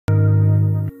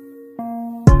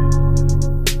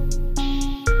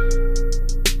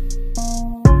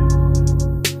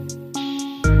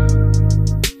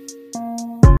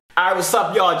what's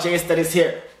up, y'all? Jay Studies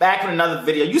here, back with another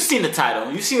video. You seen the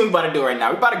title. You see what we about to do right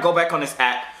now. We about to go back on this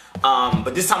app,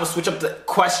 but this time we'll switch up the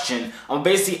question. I'm gonna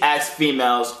basically ask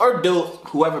females, or dude,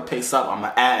 whoever picks up, I'm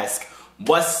gonna ask,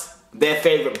 what's their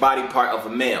favorite body part of a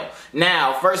male?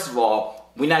 Now, first of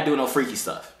all, we're not doing no freaky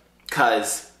stuff,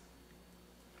 cause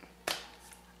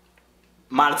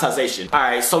monetization. All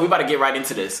right, so we about to get right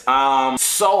into this.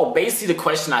 So basically the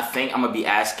question I think I'm gonna be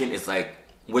asking is like,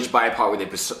 which body part would they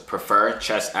prefer?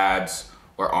 Chest, abs,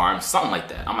 or arms? Something like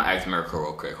that. I'm gonna ask Miracle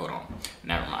real quick. Hold on.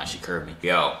 Never mind. She curved me.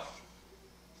 Yo.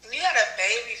 You got a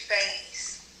baby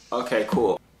face. Okay,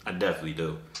 cool. I definitely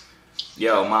do.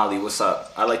 Yo, Molly, what's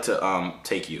up? I'd like to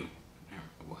take you.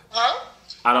 What? Huh?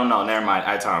 I don't know. Never mind.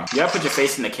 I Tom. You gotta put your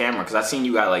face in the camera because I seen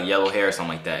you got like yellow hair or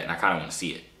something like that, and I kind of want to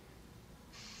see it.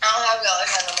 I don't have yellow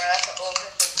hair no more. That's an old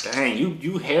picture. Dang,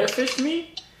 you hairfished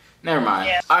me? Never mind.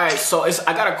 Yeah. Alright, so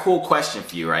I got a cool question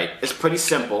for you, right? It's pretty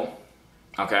simple.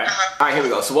 Okay? Alright, here we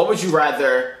go. So what would you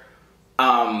rather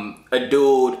a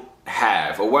dude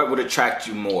have? Or what would attract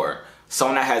you more?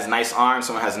 Someone that has nice arms,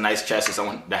 someone that has a nice chest, or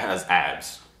someone that has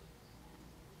abs?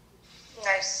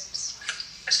 Nice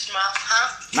smile,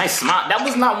 huh? Nice smile? That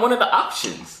was not one of the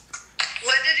options.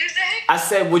 What did you say? I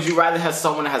said, would you rather have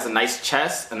someone that has a nice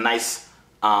chest, a nice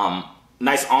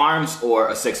arms, or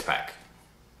a six-pack?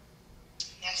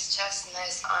 Nice chest,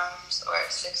 nice arms, or a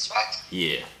six-pack?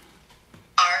 Yeah.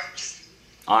 Arms.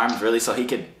 Arms, really? So he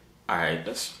could... Alright,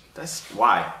 that's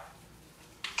why.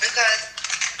 Because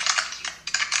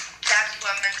that's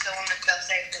what makes a woman feel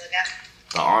safe to the guy.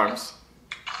 The arms?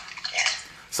 Yeah.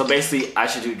 So basically, I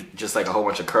should do just like a whole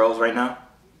bunch of curls right now?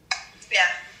 Yeah.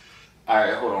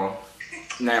 Alright, hold on.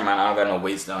 Never mind, I don't got no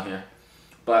weights down here.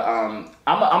 But I'm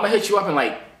gonna hit you up in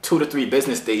like 2 to 3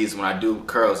 business days when I do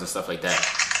curls and stuff like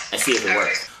that. And see if it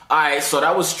works. Alright, so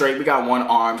that was straight. We got one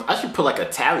arm. I should put like a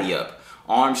tally up.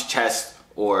 Arms, chest,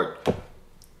 or...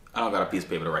 I don't got a piece of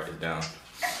paper to write this down.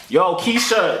 Yo,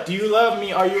 Keisha, do you love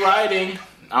me? Are you riding?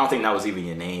 I don't think that was even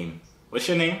your name. What's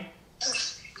your name?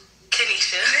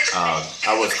 Kenisha.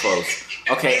 I was close.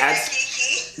 Okay,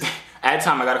 add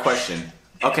time, I got a question.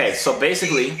 Okay, so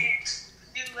basically... You love me.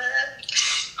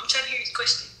 I'm trying to hear your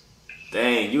question.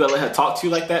 Dang, you gotta let her talk to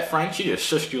you like that, Frank? She just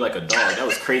shushed you like a dog. That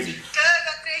was crazy.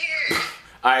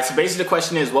 Alright, so basically the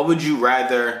question is, what would you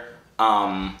rather,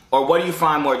 or what do you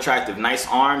find more attractive? Nice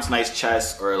arms, nice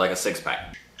chest, or like a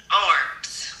six-pack?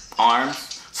 Arms.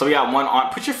 Arms? So we got one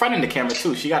arm. Put your friend in the camera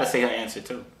too. She gotta say her answer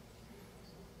too.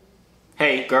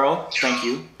 Hey, girl. Thank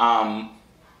you.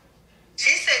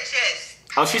 She said chest.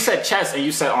 Oh, she said chest and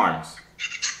you said arms.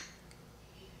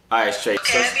 Alright, straight.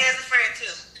 Okay, let me as a friend too.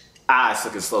 It's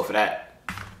looking slow for that.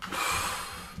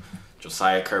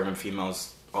 Josiah curving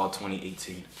females all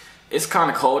 2018. It's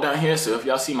kind of cold down here, so if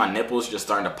y'all see my nipples just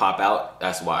starting to pop out,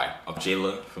 that's why. Of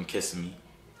Jayla from kissing me.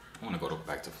 I want to go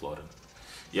back to Florida.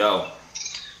 Yo.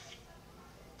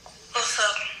 What's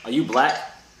up? Are you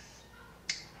black?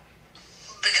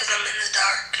 Because I'm in the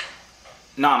dark.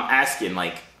 No, I'm asking,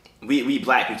 like, we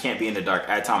black, we can't be in the dark.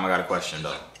 At time, I got a question,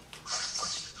 though.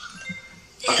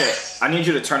 Yeah. Okay, I need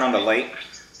you to turn on the light.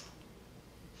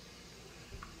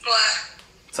 Why?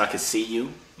 So I can see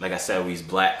you. Like I said, we's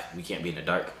black, we can't be in the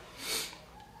dark.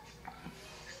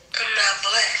 I'm not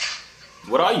black.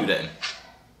 What are you then?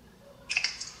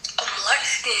 I'm light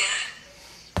skinned.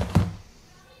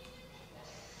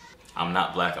 I'm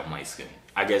not black, I'm light skinned.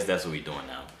 I guess that's what we doing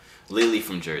now. Lily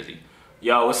from Jersey.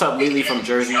 Yo, what's up, Lily from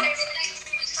Jersey?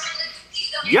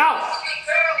 Yo!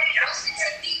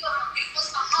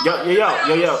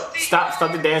 Yo. Stop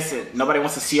the dancing. Nobody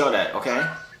wants to see all that, okay?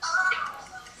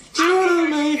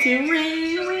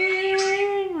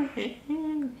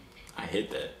 I hit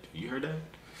that. You heard that?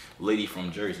 Lady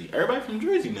from Jersey. Everybody from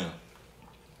Jersey now.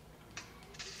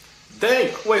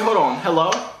 Dang. Wait, hold on.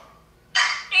 Hello?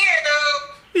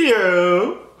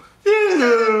 Yo.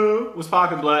 What's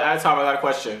poppin', blood? At time, I got a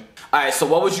question. Alright, so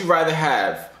what would you rather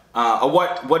have? Or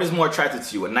what is more attractive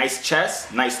to you? A nice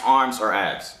chest, nice arms, or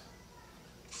abs?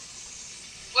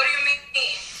 What do you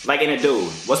mean? Like in a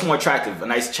dude. What's more attractive? A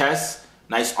nice chest,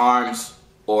 nice arms,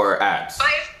 or abs? But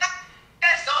if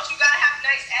that's, don't you gotta have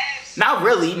nice abs? Not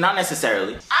really. Not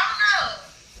necessarily. I don't know.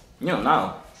 You don't know.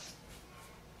 I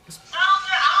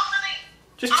don't really.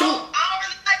 Just chill. I don't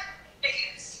really like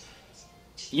niggas.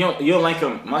 You don't like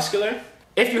them muscular?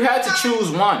 If you had to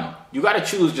choose one, you gotta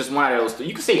choose just one of those two.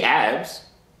 You can say abs.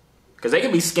 Because they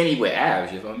can be skinny with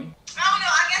abs, you feel me? I don't know,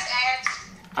 I guess abs.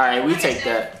 Alright, we take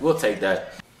that. We'll take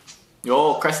that.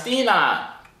 Yo,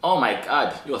 Christina! Oh my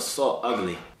god, you're so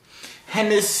ugly.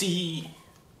 Hennessy.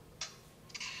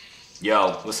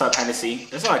 Yo, what's up, Hennessy?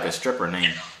 That's like a stripper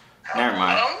name. Never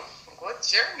mind.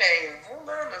 What's your name? Hold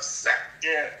on a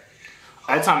second.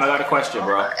 At time, I got a question,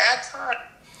 bro. At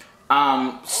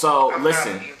time. So I'm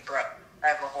listen. proud of you, bro. I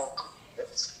have a whole.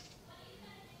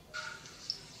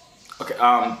 Okay.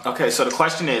 Okay. So the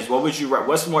question is,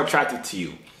 what's more attractive to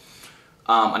you?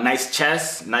 A nice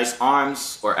chest, nice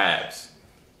arms, or abs?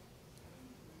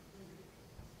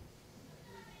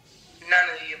 None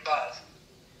of the above.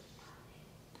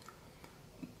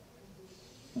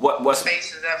 What's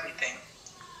Face is everything.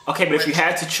 okay? But if you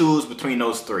had to choose between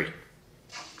those three,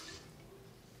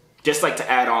 just like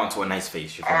to add on to a nice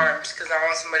face, you feel me? Arms, because I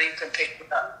want somebody who can pick me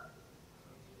up.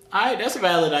 All right, that's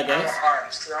valid, I I guess. want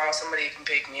arms, because I want somebody who can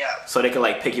pick me up. So they could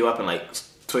like pick you up and like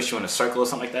twist you in a circle or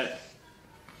something like that.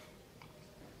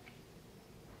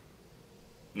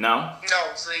 No.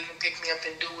 No, so you can pick me up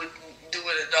and do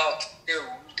what adults do.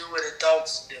 Do what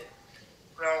adults do.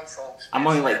 Grown folks. I'm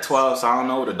only like 12, so I don't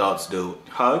know what adults do.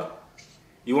 Hug?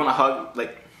 You want to hug?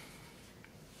 Like,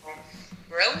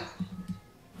 Really?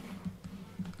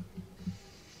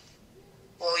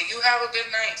 Well, you have a good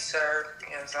night, sir.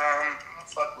 Because I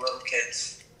fuck little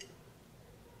kids.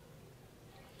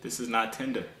 this is not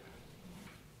Tinder.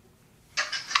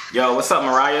 Yo, what's up,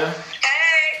 Mariah?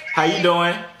 Hey, How you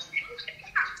doing? how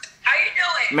you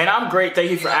doing? Man, I'm great.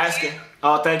 Thank you for asking.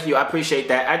 Oh, thank you. I appreciate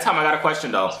that. At time, I got a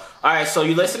question though. All right, so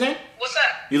you listening? What's up?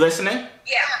 You listening?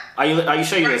 Yeah. Are you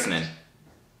sure you're listening?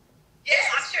 Yes,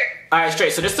 I'm sure. All right,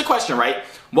 straight. So this is the question, right?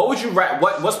 What would you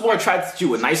what's more attractive to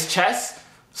you? A nice chest,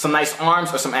 some nice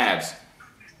arms, or some abs? Some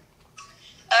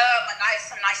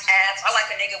nice abs. I like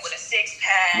a nigga with a six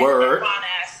pack. Word. Fine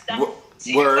ass stuff.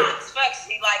 Word. Fuck,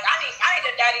 see, like I need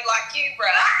a daddy like you, bro.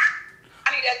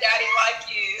 I need a daddy like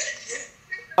you.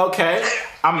 Okay,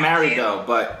 I'm married though,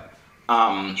 but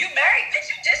You married, bitch?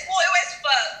 You disloyal as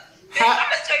fuck. Bitch, I'm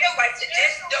gonna tell your wife to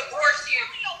divorce you.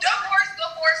 Divorce.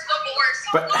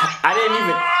 But I didn't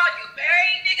even. Oh, you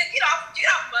married, nigga? Get off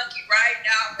monkey right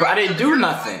now, bro. But I didn't do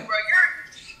nothing. Bro,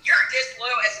 you're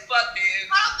disloyal as fuck,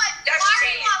 dude. That's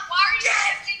cheating.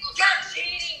 You're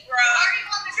cheating, bro.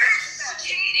 You're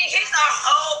cheating. He's a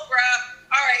hoe, bro.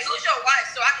 All right, who's your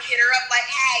wife so I can hit her up like,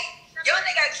 hey, your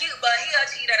nigga cute, but he'll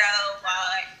cheat on a hoe,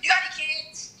 boy. You got any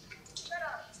kids? Shut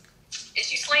up. Is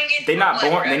she slinging? They're not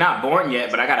born. Bro? They're not born yet,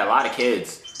 but I got a lot of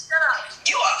kids. Shut up.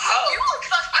 You a hoe.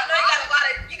 I know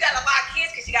you got a lot of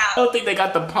kids because you got. I don't think they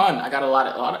got the pun. I got a lot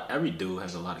of. Every dude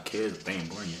has a lot of kids, but they ain't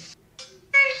born yet.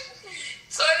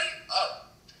 Sorry. Oh.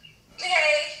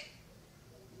 Hey.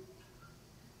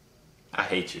 I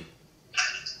hate you.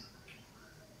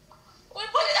 What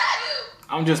did I do?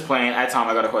 I'm just playing. At time,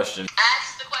 I got a question.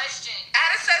 Ask the question.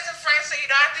 Add a set of friends so you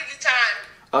don't have to do time.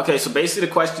 Okay, so basically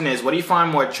the question is, what do you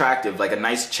find more attractive? Like a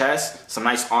nice chest, some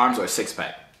nice arms, or a six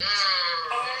pack?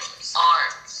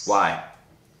 Arms. Why?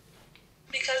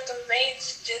 Because the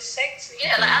veins just sexy.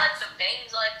 Yeah, like I like the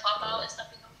veins like pop out and stuff.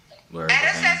 Word, Add a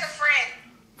okay. set of friend.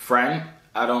 Friend?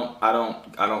 I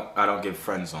don't get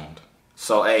friend zoned.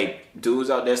 So hey, dudes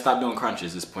out there, stop doing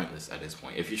crunches. It's pointless at this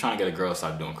point. If you're trying to get a girl,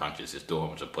 stop doing crunches. Just do a whole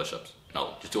bunch of push-ups.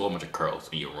 No, just do a whole bunch of curls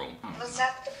in your room. Let's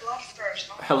have the blush first.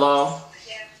 Hello?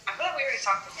 Yeah. I feel like we already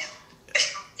talked to him.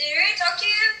 Did we already talk to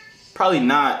you? Probably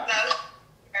not. No.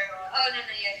 Oh no,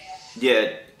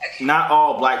 Yeah, not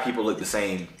all black people look the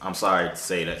same. I'm sorry to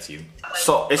say that to you.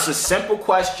 So it's a simple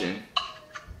question,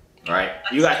 right?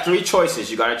 You got three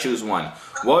choices. You gotta choose one.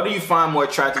 What do you find more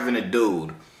attractive in a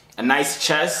dude? A nice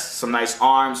chest, some nice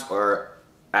arms, or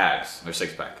abs, or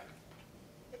six pack?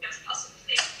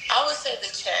 I would say the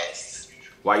chest.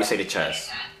 Why you say the chest?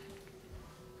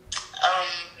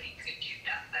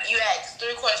 You asked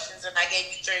 3 questions and I gave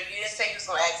you 3. You didn't say you was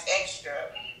gonna ask extra.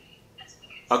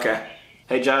 Okay.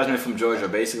 Hey, Jasmine from Georgia.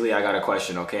 Basically, I got a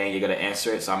question, okay? And you're gonna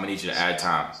answer it, so I'm gonna need you to add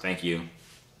time. Thank you.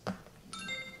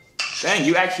 Dang,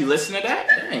 you actually listen to that?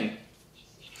 Dang.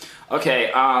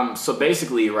 Okay, so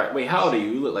basically, right, wait, how old are you?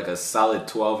 You look like a solid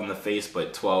 12 in the face,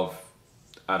 but 12,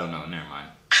 I don't know, never mind.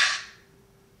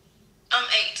 I'm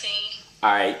 18.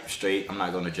 Alright, straight, I'm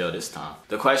not going to jail this time.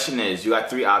 The question is, you got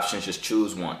 3 options, just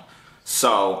choose one.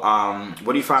 So,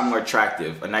 what do you find more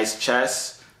attractive? A nice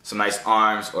chest, some nice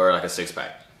arms, or like a six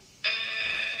pack?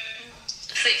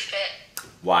 Six pack.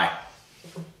 Why? I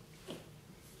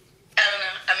don't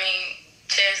know. I mean,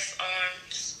 chest,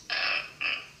 arms.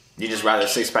 You just rather a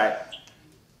six pack?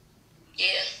 Yeah.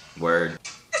 Word.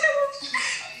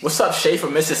 What's up, Shay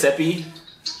from Mississippi?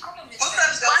 What's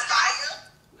up, Josiah?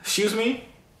 Excuse me?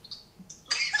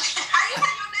 How you know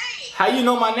your name? How you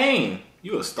know my name?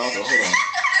 You a stalker, hold on.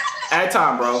 Add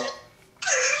time, bro.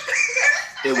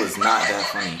 It was not that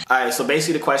funny. Alright, so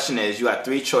basically the question is, you got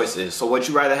 3 choices. So would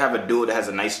you rather have a dude that has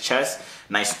a nice chest,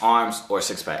 nice arms, or a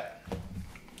six pack?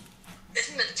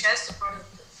 Isn't the chest a part of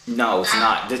No, it's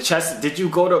not. The chest, did you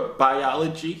go to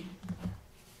biology?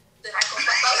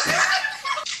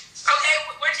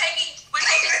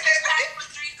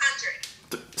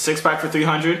 6-pack for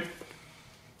 300.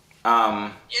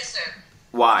 Yes, sir.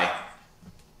 Why?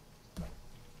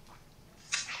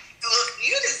 Look,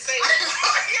 you didn't say that.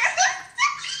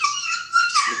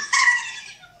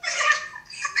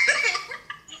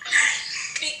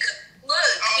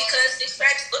 Because 6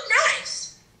 packs look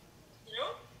nice. You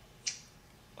know?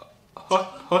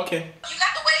 Okay. You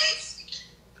got the waves?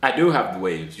 I do have the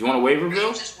waves. You want a wave reveal? You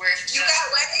got waves?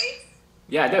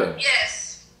 Yeah, I do.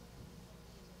 Yes.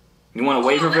 You want a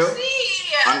wave reveal? Let's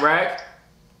see. On rag?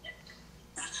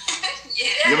 Yeah.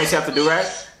 You want me to have to do rag?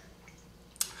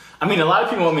 I mean, a lot of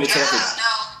people want me to take it. No,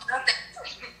 thank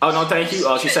you. Oh, no, thank you?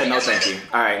 Oh, she said no, thank you.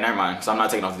 All right, never mind. So I'm not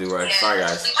taking off the do rag. Sorry,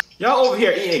 guys. Y'all over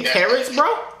here eating carrots, bro?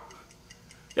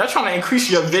 Y'all trying to increase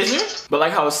your vision? But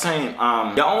like I was saying,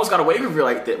 y'all almost got a wave reveal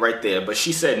like that right there, but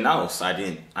she said no, so I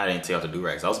didn't take off the do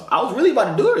rags. I was really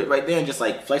about to do it right there and just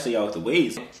like flexing y'all with the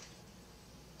waves.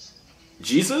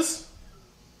 Jesus?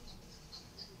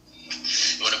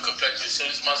 You want to confess your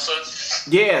sins, my son?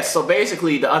 Yeah. So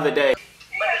basically, the other day,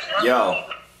 yo.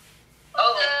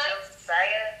 Oh,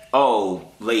 Josiah.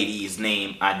 Oh, lady's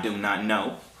name I do not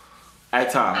know. At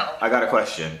time, I got a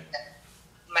question.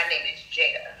 My name is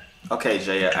Jada. Okay,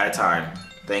 Jaya, at time.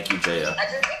 Thank you, Jaya.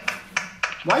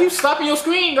 Why you stopping your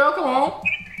screen, girl? Come on. I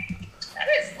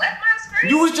just left my screen.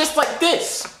 You was just like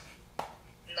this.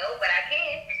 No, but I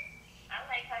can. I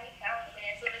like how you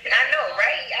confident. I know,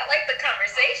 right? I like the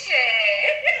conversation.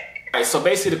 Alright, so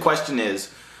basically the question is,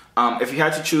 if you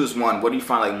had to choose one, what do you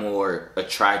find like more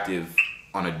attractive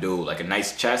on a dude? Like a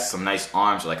nice chest, some nice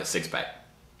arms, or like a 6-pack?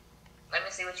 Let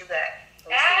me see what you got.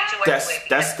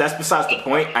 That's besides the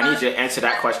point. I need you to answer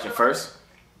that question first.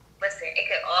 Listen, it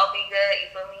could all be good, you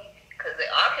feel me? Because it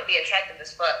all can be attractive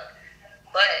as fuck.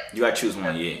 But You gotta choose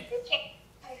one, yeah. it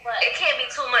can't be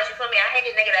too much, you feel me? I hate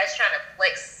a nigga that's trying to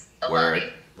flex a Word. little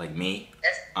bit. Like me.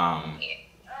 That's Yeah. Yeah.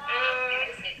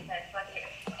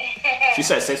 She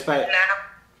said 6-pack? Nah.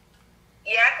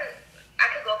 Yeah, I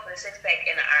could go for the 6-pack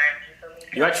and the arms, you feel me?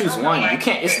 You gotta choose one. You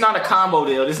can't. It's not a combo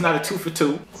deal. This is not a 2 for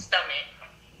 2. Stomach.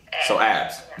 So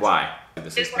abs. Why? The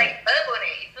Just 6-pack. like rub on it,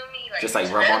 you feel me? Just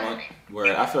like rub on it.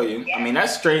 Word. I feel you. I mean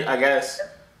that's straight, I guess.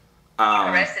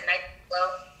 Caress it nice and slow.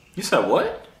 You said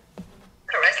what?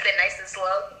 Caress it nice and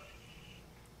slow.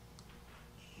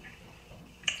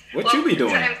 What you be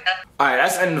doing? Time's up. Alright,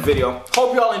 that's the end of the video.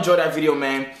 Hope y'all enjoyed that video,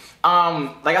 man.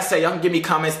 Like I said, y'all can give me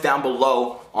comments down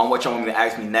below on what y'all want me to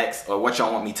ask me next, or what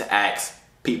y'all want me to ask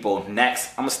people next.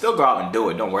 I'm gonna still go out and do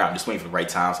it. Don't worry, I'm just waiting for the right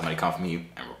time. Somebody come for me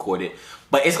and record it.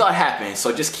 But it's gonna happen,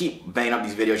 so just keep banging up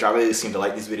these videos. Y'all really seem to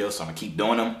like these videos, so I'm gonna keep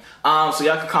doing them. So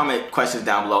y'all can comment questions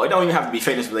down below. It don't even have to be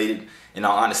fitness related, in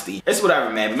all honesty. It's whatever,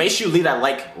 man. But make sure you leave that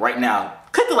like right now.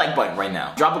 Click the like button right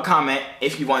now. Drop a comment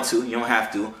if you want to. You don't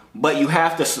have to. But you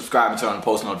have to subscribe and turn on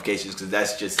post notifications, because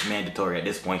that's just mandatory at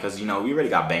this point. Because, you know, we already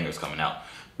got bangers coming out.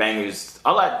 Bangers.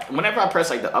 Whenever I press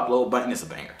like the upload button, it's a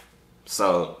banger.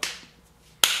 So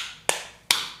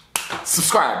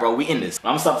subscribe, bro. We in this. I'm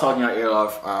gonna stop talking y'all ear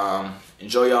off.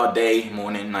 Enjoy y'all day,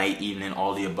 morning, night, evening,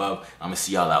 all the above. I'm gonna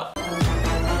see y'all out.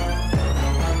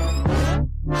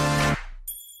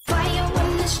 Fire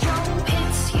when the strobe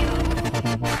hits you.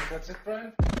 That's it,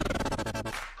 Brian?